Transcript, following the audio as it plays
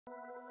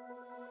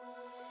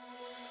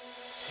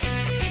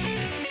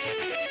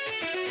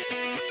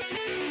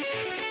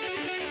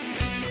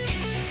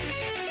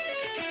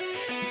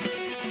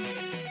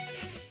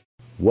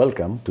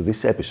Welcome to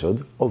this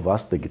episode of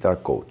Ask the Guitar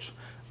Coach,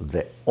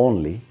 the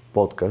only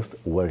podcast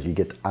where you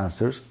get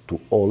answers to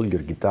all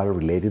your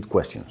guitar-related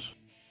questions.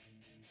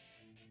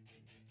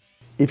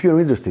 If you're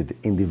interested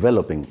in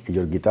developing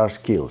your guitar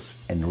skills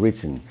and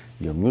reaching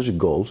your music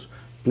goals,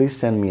 please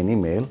send me an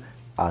email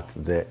at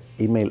the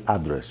email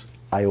address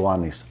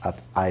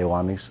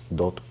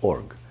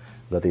ioannis@ioannis.org.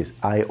 That is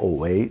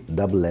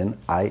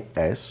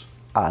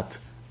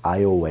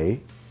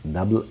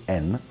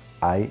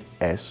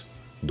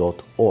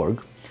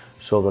ioannis@ioannis.org,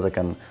 so that I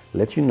can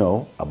let you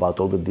know about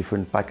all the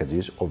different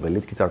packages of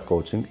elite guitar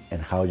coaching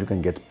and how you can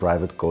get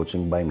private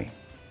coaching by me.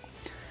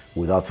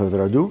 Without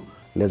further ado,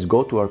 let's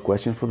go to our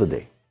question for the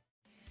day.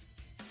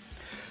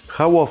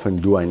 How often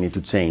do I need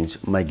to change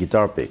my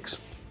guitar picks?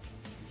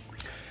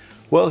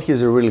 Well,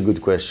 here's a really good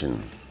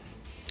question.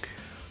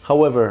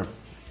 However,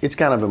 it's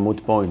kind of a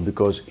moot point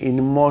because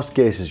in most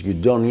cases you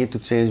don't need to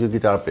change your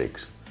guitar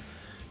picks.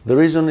 The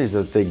reason is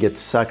that they get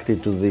sucked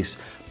into this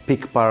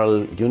pick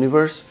parallel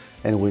universe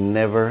and we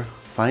never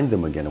find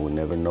them again. We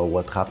never know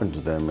what happened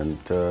to them, and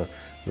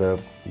they're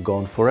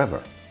gone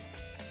forever.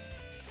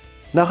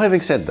 Now,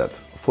 having said that,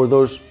 for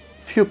those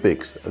few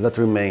picks that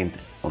remained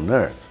on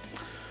Earth,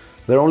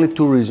 there are only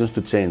two reasons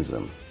to change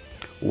them.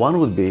 One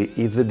would be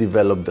if they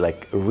developed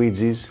like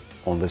ridges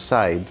on the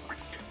side.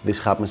 This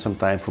happens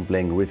sometimes from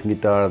playing rhythm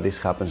guitar. This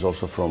happens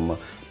also from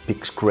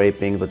pick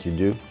scraping that you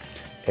do.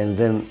 And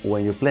then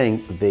when you're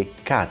playing, they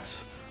catch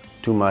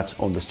too much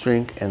on the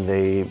string and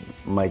they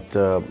might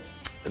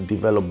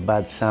develop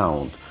bad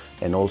sound,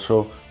 and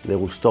also they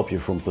will stop you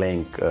from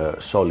playing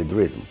solid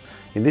rhythm.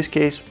 In this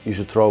case, you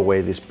should throw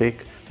away this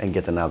pick and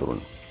get another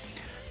one.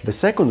 The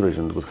second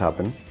reason that could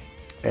happen,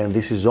 and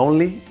this is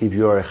only if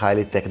you are a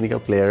highly technical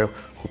player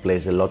who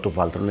plays a lot of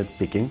alternate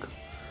picking,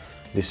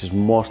 this is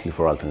mostly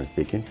for alternate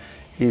picking,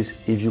 is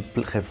if you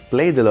have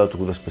played a lot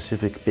with a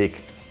specific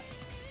pick,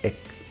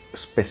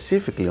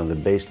 specifically on the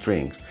bass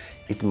strings,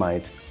 it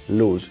might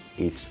lose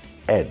its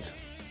edge.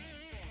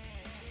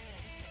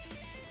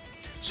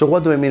 So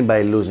what do I mean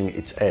by losing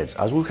its edge?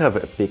 As we have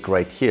a pick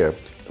right here,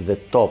 the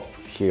top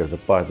here, the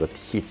part that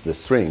hits the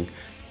string,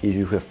 if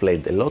you have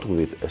played a lot with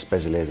it,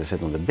 especially as I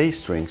said on the bass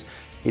strings,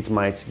 it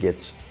might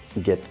get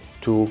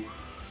too,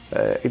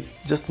 it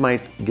just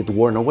might get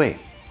worn away.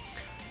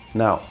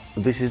 Now,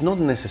 this is not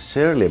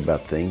necessarily a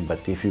bad thing,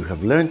 but if you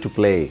have learned to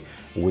play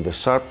with a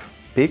sharp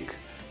pick,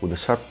 with a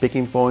sharp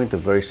picking point, a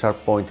very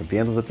sharp point at the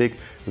end of the pick,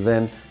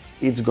 then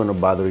it's going to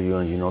bother you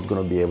and you're not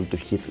going to be able to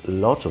hit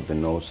lots of the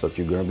notes that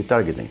you're going to be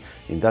targeting.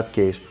 In that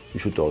case, you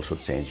should also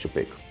change your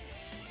pick.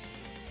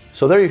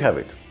 So there you have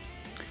it.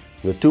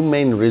 The two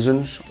main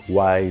reasons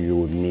why you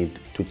would need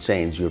to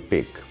change your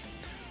pick.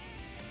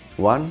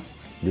 One,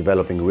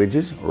 developing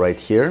ridges right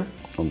here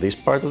on this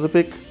part of the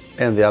pick,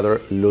 and the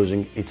other,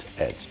 losing its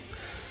edge.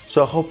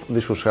 So I hope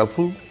this was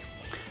helpful,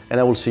 and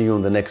I will see you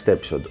on the next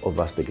episode of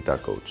Ask the Guitar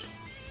Coach.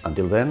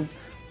 Until then,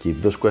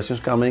 keep those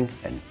questions coming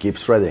and keep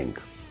shredding.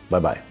 Bye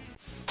bye.